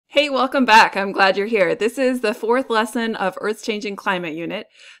Hey, welcome back. I'm glad you're here. This is the fourth lesson of Earth's Changing Climate Unit.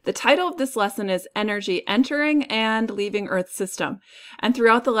 The title of this lesson is Energy Entering and Leaving Earth's System. And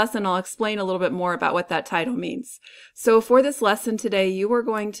throughout the lesson, I'll explain a little bit more about what that title means. So for this lesson today, you are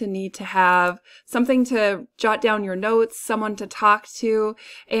going to need to have something to jot down your notes, someone to talk to,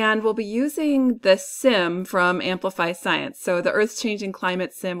 and we'll be using the sim from Amplify Science. So the Earth's Changing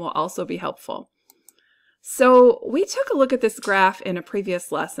Climate sim will also be helpful. So we took a look at this graph in a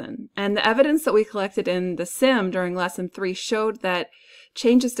previous lesson, and the evidence that we collected in the sim during lesson 3 showed that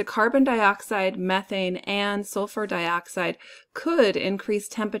changes to carbon dioxide, methane, and sulfur dioxide could increase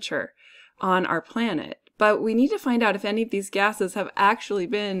temperature on our planet. But we need to find out if any of these gases have actually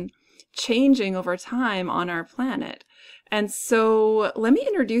been changing over time on our planet. And so let me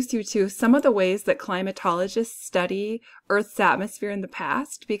introduce you to some of the ways that climatologists study Earth's atmosphere in the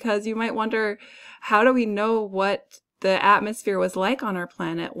past, because you might wonder, how do we know what the atmosphere was like on our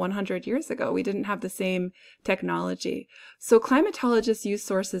planet 100 years ago? We didn't have the same technology. So climatologists use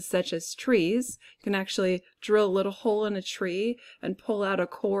sources such as trees. You can actually drill a little hole in a tree and pull out a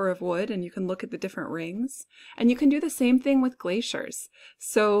core of wood, and you can look at the different rings. And you can do the same thing with glaciers.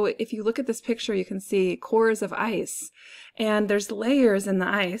 So if you look at this picture, you can see cores of ice, and there's layers in the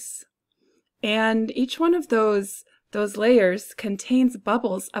ice. And each one of those layers contains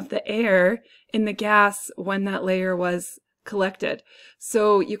bubbles of the air in the gas when that layer was collected.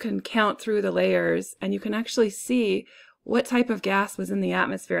 So you can count through the layers and you can actually see what type of gas was in the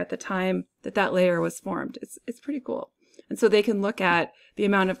atmosphere at the time that that layer was formed. It's pretty cool. And so they can look at the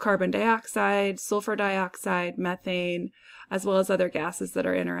amount of carbon dioxide, sulfur dioxide, methane, as well as other gases that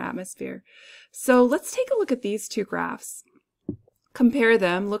are in our atmosphere. So let's take a look at these two graphs. Compare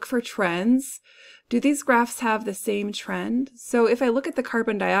them, look for trends. Do these graphs have the same trend? So if I look at the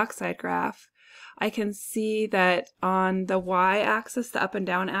carbon dioxide graph, I can see that on the y-axis, the up and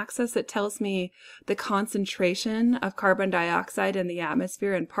down axis, it tells me the concentration of carbon dioxide in the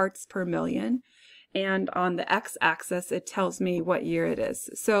atmosphere in parts per million. And on the x-axis, it tells me what year it is.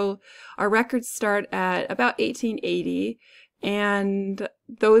 So our records start at about 1880. And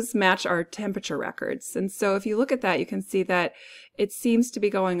those match our temperature records. And so if you look at that, you can see that it seems to be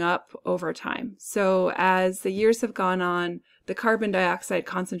going up over time. So as the years have gone on, the carbon dioxide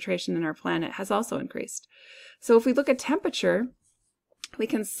concentration in our planet has also increased. So if we look at temperature, we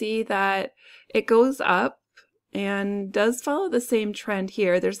can see that it goes up and does follow the same trend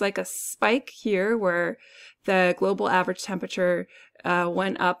here. There's like a spike here where the global average temperature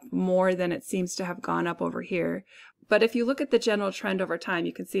went up more than it seems to have gone up over here. But if you look at the general trend over time,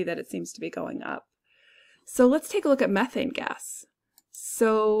 you can see that it seems to be going up. So let's take a look at methane gas.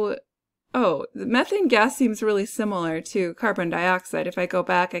 So, the methane gas seems really similar to carbon dioxide. If I go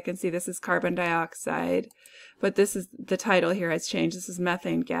back, I can see this is carbon dioxide, but this is the title here has changed. This is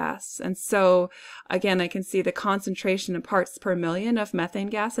methane gas. And so again, I can see the concentration in parts per million of methane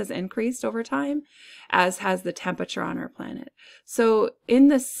gas has increased over time, as has the temperature on our planet. So in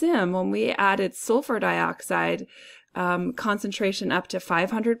the sim, when we added sulfur dioxide concentration up to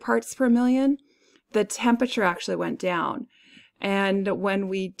 500 parts per million, the temperature actually went down. And when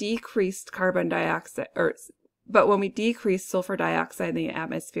we decreased carbon dioxide, but when we decreased sulfur dioxide in the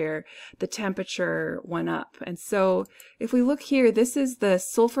atmosphere, the temperature went up. And so if we look here, this is the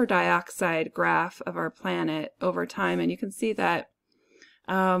sulfur dioxide graph of our planet over time. And you can see that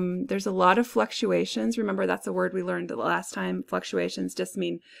there's a lot of fluctuations. Remember, that's a word we learned the last time. Fluctuations just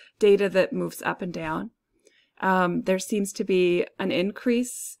mean data that moves up and down. There seems to be an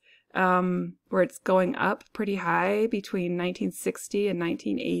increase where it's going up pretty high between 1960 and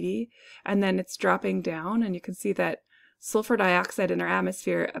 1980, and then it's dropping down, and you can see that sulfur dioxide in our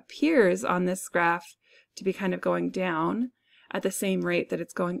atmosphere appears on this graph to be kind of going down at the same rate that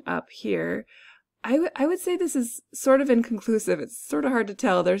it's going up here. I would say this is sort of inconclusive. It's sort of hard to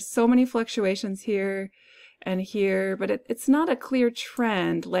tell. There's so many fluctuations here and here, but it's not a clear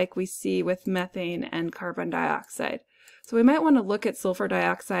trend like we see with methane and carbon dioxide. So we might want to look at sulfur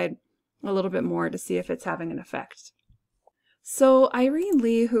dioxide a little bit more to see if it's having an effect. So Irene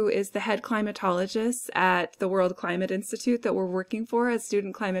Lee, who is the head climatologist at the World Climate Institute that we're working for as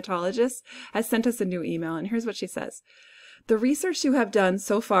student climatologists, has sent us a new email, and here's what she says. The research you have done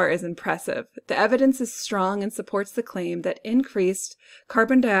so far is impressive. The evidence is strong and supports the claim that increased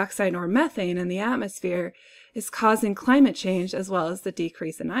carbon dioxide or methane in the atmosphere is causing climate change as well as the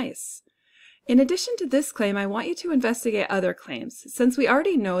decrease in ice. In addition to this claim, I want you to investigate other claims, since we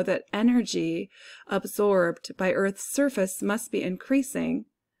already know that energy absorbed by Earth's surface must be increasing.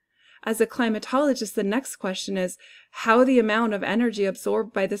 As a climatologist, the next question is how the amount of energy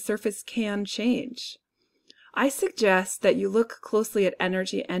absorbed by the surface can change. I suggest that you look closely at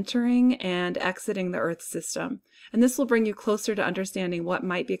energy entering and exiting the Earth system, and this will bring you closer to understanding what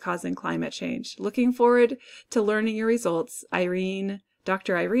might be causing climate change. Looking forward to learning your results,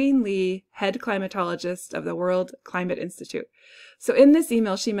 Dr. Irene Lee, head climatologist of the World Climate Institute. So in this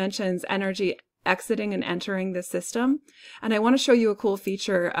email, she mentions energy exiting and entering the system, and I want to show you a cool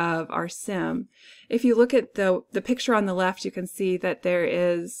feature of our sim. If you look at the picture on the left, you can see that there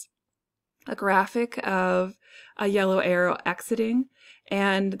is a graphic of a yellow arrow exiting,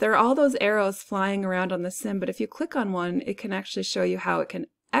 and there are all those arrows flying around on the sim, but if you click on one, it can actually show you how it can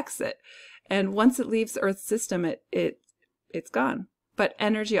exit. And once it leaves Earth's system, it's gone. But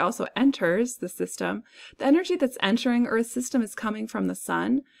energy also enters the system. The energy that's entering Earth's system is coming from the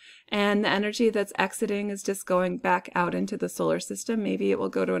sun, and the energy that's exiting is just going back out into the solar system. Maybe it will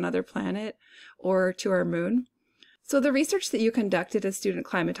go to another planet or to our moon. So the research that you conducted as student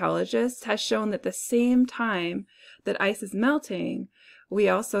climatologists has shown that the same time that ice is melting, we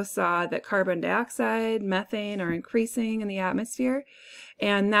also saw that carbon dioxide, methane are increasing in the atmosphere,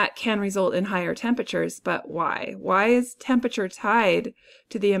 and that can result in higher temperatures. But why? Why is temperature tied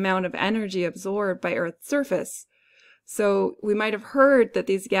to the amount of energy absorbed by Earth's surface? So we might have heard that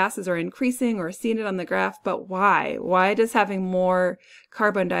these gases are increasing or seen it on the graph, but why? Why does having more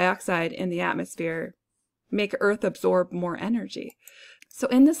carbon dioxide in the atmosphere make Earth absorb more energy? So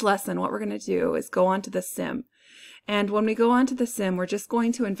in this lesson, what we're going to do is go onto the sim. And when we go onto the sim, we're just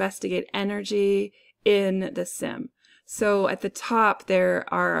going to investigate energy in the sim. So at the top, there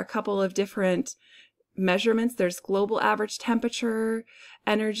are a couple of different measurements. There's global average temperature,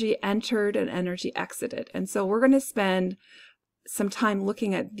 energy entered, and energy exited. And so we're going to spend some time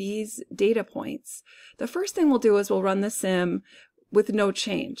looking at these data points. The first thing we'll do is we'll run the sim with no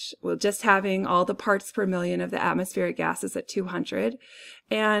change. We'll just having all the parts per million of the atmospheric gases at 200,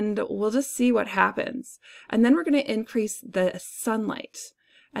 and we'll just see what happens. And then we're going to increase the sunlight,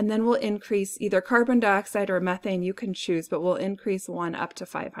 and then we'll increase either carbon dioxide or methane, you can choose, but we'll increase one up to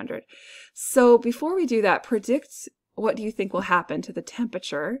 500. So before we do that, predict what do you think will happen to the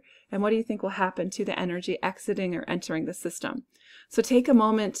temperature, and what do you think will happen to the energy exiting or entering the system. So take a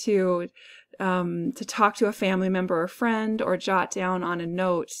moment to talk to a family member or friend, or jot down on a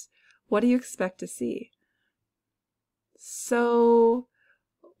note, what do you expect to see? So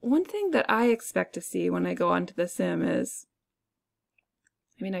one thing that I expect to see when I go onto the sim is,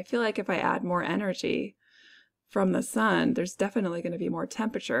 I feel like if I add more energy from the sun, there's definitely going to be more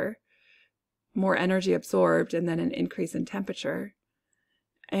temperature, more energy absorbed, and then an increase in temperature.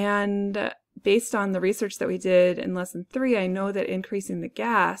 And based on the research that we did in lesson 3, I know that increasing the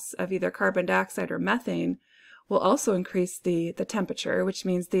gas of either carbon dioxide or methane will also increase the temperature, which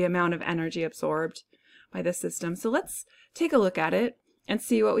means the amount of energy absorbed by the system. So let's take a look at it and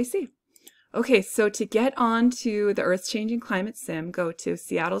see what we see. Okay, so to get onto the Earth Changing Climate Sim, go to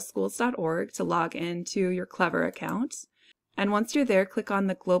seattleschools.org to log into your Clever account. And once you're there, click on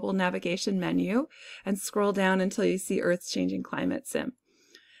the Global Navigation menu and scroll down until you see Earth Changing Climate Sim.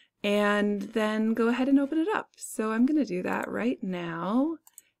 And then go ahead and open it up. So I'm going to do that right now.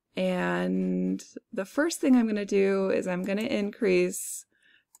 And the first thing I'm going to do is I'm going to increase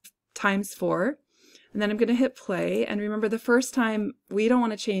 ×4. And then I'm going to hit play. And remember, the first time, we don't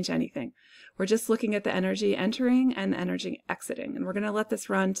want to change anything. We're just looking at the energy entering and the energy exiting. And we're going to let this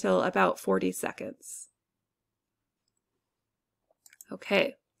run till about 40 seconds.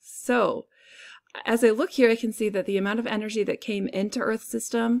 Okay, so as I look here, I can see that the amount of energy that came into Earth's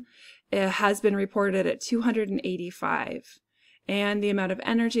system has been reported at 285. And the amount of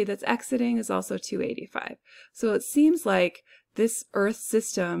energy that's exiting is also 285. So it seems like this Earth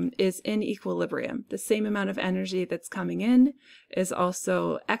system is in equilibrium. The same amount of energy that's coming in is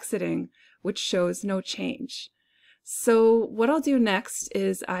also exiting, which shows no change. So what I'll do next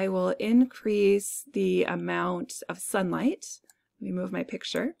is I will increase the amount of sunlight. Let me move my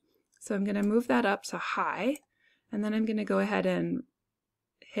picture. So I'm going to move that up to high, and then I'm going to go ahead and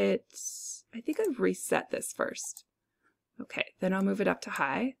hit, I think I've reset this first. Okay, then I'll move it up to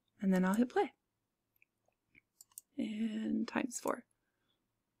high, and then I'll hit play. And ×4.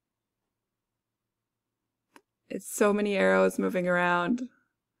 It's so many arrows moving around.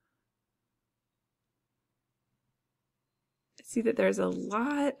 I see that there's a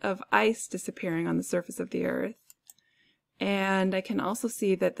lot of ice disappearing on the surface of the Earth. And I can also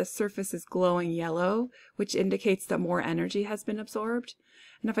see that the surface is glowing yellow, which indicates that more energy has been absorbed.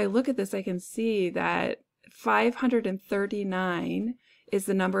 And if I look at this, I can see that 539 is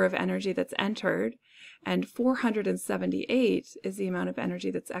the number of energy that's entered, and 478 is the amount of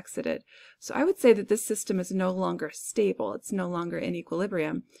energy that's exited. So I would say that this system is no longer stable. It's no longer in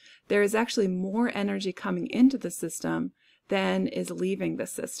equilibrium. There is actually more energy coming into the system than is leaving the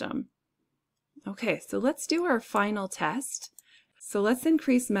system. Okay, so let's do our final test. So let's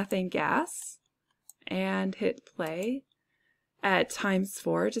increase methane gas and hit play at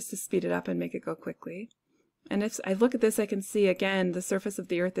 ×4 just to speed it up and make it go quickly. And if I look at this, I can see again the surface of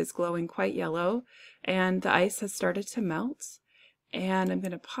the Earth is glowing quite yellow and the ice has started to melt. And I'm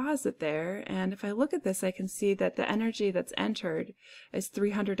going to pause it there. And if I look at this, I can see that the energy that's entered is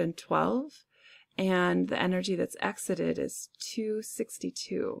 312 and the energy that's exited is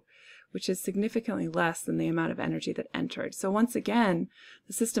 262, which is significantly less than the amount of energy that entered. So once again,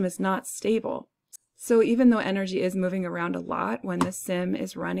 the system is not stable. So even though energy is moving around a lot when the sim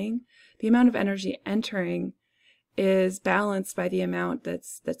is running, the amount of energy entering is balanced by the amount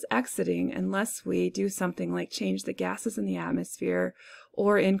that's exiting unless we do something like change the gases in the atmosphere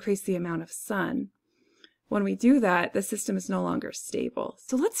or increase the amount of sun. When we do that, the system is no longer stable.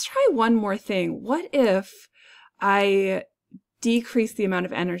 So let's try one more thing. What if I decrease the amount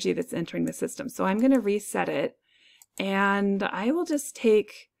of energy that's entering the system? So I'm going to reset it, and I will just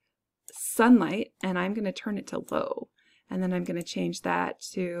take sunlight and I'm going to turn it to low, and then I'm going to change that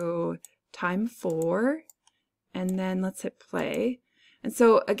to ×4, and then let's hit play. And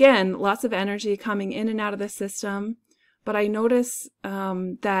so again, lots of energy coming in and out of the system, but I notice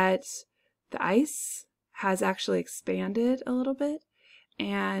that the ice has actually expanded a little bit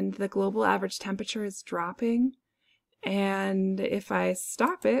and the global average temperature is dropping. And if I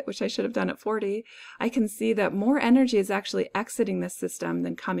stop it, which I should have done at 40, I can see that more energy is actually exiting this system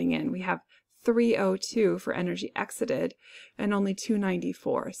than coming in. We have 302 for energy exited and only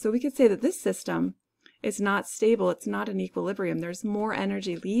 294. So we could say that this system is not stable. It's not in equilibrium. There's more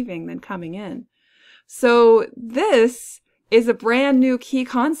energy leaving than coming in. So this is a brand new key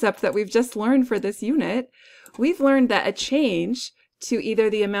concept that we've just learned for this unit. We've learned that a change to either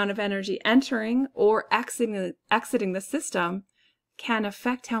the amount of energy entering or exiting the system can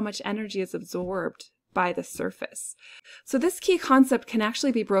affect how much energy is absorbed by the surface. So this key concept can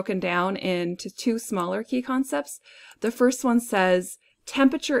actually be broken down into two smaller key concepts. The first one says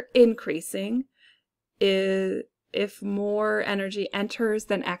temperature increasing is if more energy enters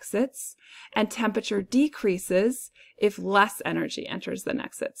than exits, and temperature decreases if less energy enters than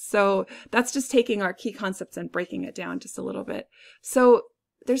exits. So that's just taking our key concepts and breaking it down just a little bit. So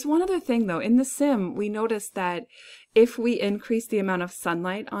there's one other thing though. In the sim, we noticed that if we increase the amount of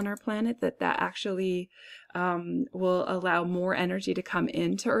sunlight on our planet, that actually will allow more energy to come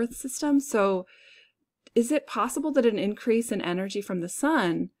into Earth's system. So is it possible that an increase in energy from the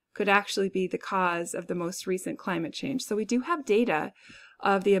sun could actually be the cause of the most recent climate change? So we do have data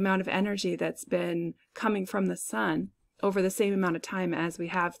of the amount of energy that's been coming from the sun over the same amount of time as we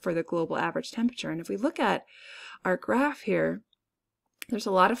have for the global average temperature. And if we look at our graph here, there's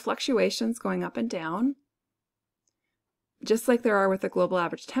a lot of fluctuations going up and down, just like there are with the global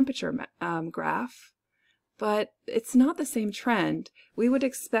average temperature graph, but it's not the same trend. We would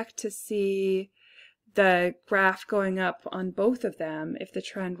expect to see the graph going up on both of them if the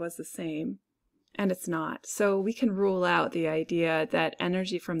trend was the same, and it's not. So we can rule out the idea that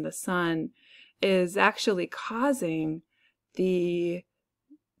energy from the sun is actually causing the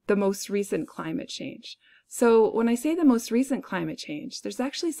most recent climate change. So when I say the most recent climate change, there's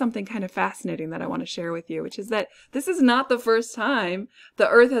actually something kind of fascinating that I want to share with you, which is that this is not the first time the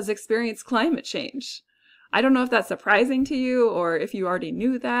Earth has experienced climate change. I don't know if that's surprising to you or if you already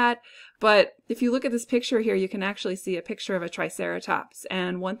knew that, but if you look at this picture here, you can actually see a picture of a Triceratops.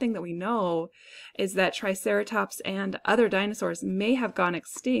 And one thing that we know is that Triceratops and other dinosaurs may have gone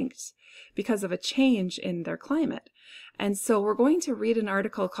extinct because of a change in their climate. And so we're going to read an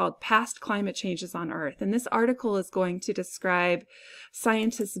article called Past Climate Changes on Earth. And this article is going to describe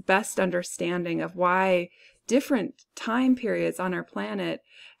scientists' best understanding of why different time periods on our planet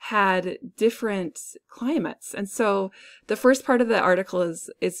had different climates. And so the first part of the article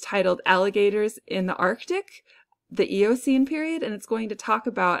is titled Alligators in the Arctic, the Eocene period, and it's going to talk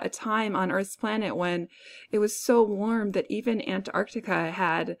about a time on Earth's planet when it was so warm that even Antarctica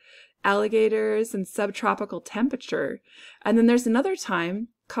had alligators and subtropical temperature. And then there's another time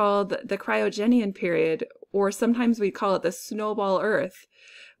called the Cryogenian period, or sometimes we call it the Snowball Earth,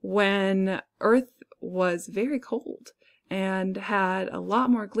 when Earth was very cold and had a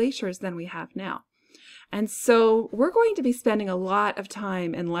lot more glaciers than we have now. And so we're going to be spending a lot of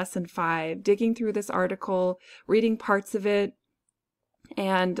time in Lesson 5 digging through this article, reading parts of it,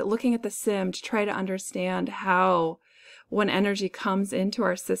 and looking at the sim to try to understand how when energy comes into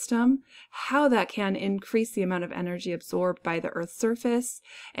our system, how that can increase the amount of energy absorbed by the Earth's surface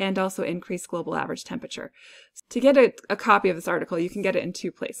and also increase global average temperature. To get a copy of this article, you can get it in two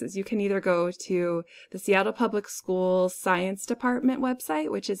places. You can either go to the Seattle Public Schools Science Department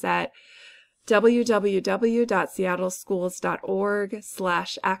website, which is at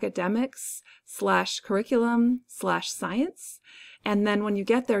www.seattleschools.org/academics/curriculum/science. And then when you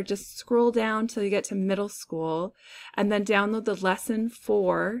get there, just scroll down till you get to middle school and then download the lesson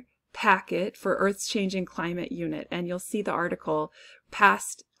 4 packet for Earth's Changing Climate Unit. And you'll see the article,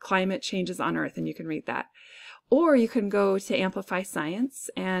 Past Climate Changes on Earth, and you can read that. Or you can go to Amplify Science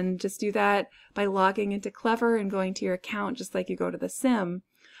and just do that by logging into Clever and going to your account just like you go to the sim.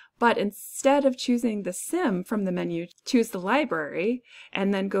 But instead of choosing the sim from the menu, choose the library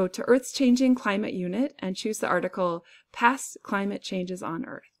and then go to Earth's Changing Climate Unit and choose the article Past Climate Changes on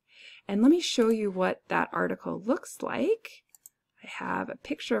Earth. And let me show you what that article looks like. I have a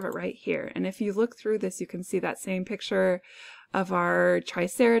picture of it right here. And if you look through this, you can see that same picture of our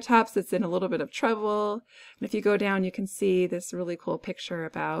Triceratops that's in a little bit of trouble. And if you go down, you can see this really cool picture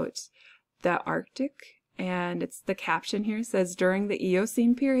about the Arctic. And it's the caption here says, during the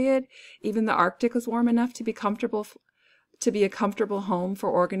Eocene period, even the Arctic was warm enough to be a comfortable home for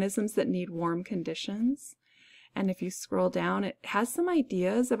organisms that need warm conditions. And if you scroll down, it has some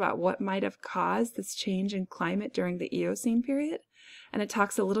ideas about what might have caused this change in climate during the Eocene period. And it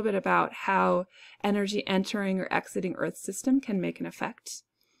talks a little bit about how energy entering or exiting Earth's system can make an effect.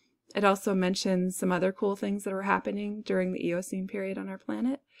 It also mentions some other cool things that were happening during the Eocene period on our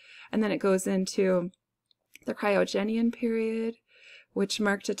planet. And then it goes into the Cryogenian period, which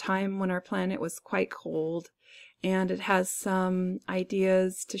marked a time when our planet was quite cold, and it has some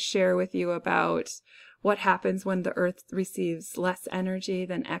ideas to share with you about what happens when the Earth receives less energy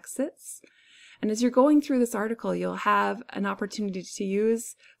than exits. And as you're going through this article, you'll have an opportunity to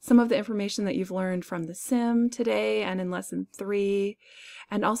use some of the information that you've learned from the sim today and in lesson 3,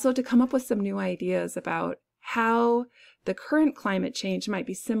 and also to come up with some new ideas about how the current climate change might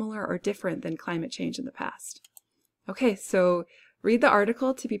be similar or different than climate change in the past. Okay, so read the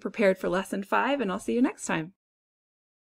article to be prepared for lesson 5, and I'll see you next time.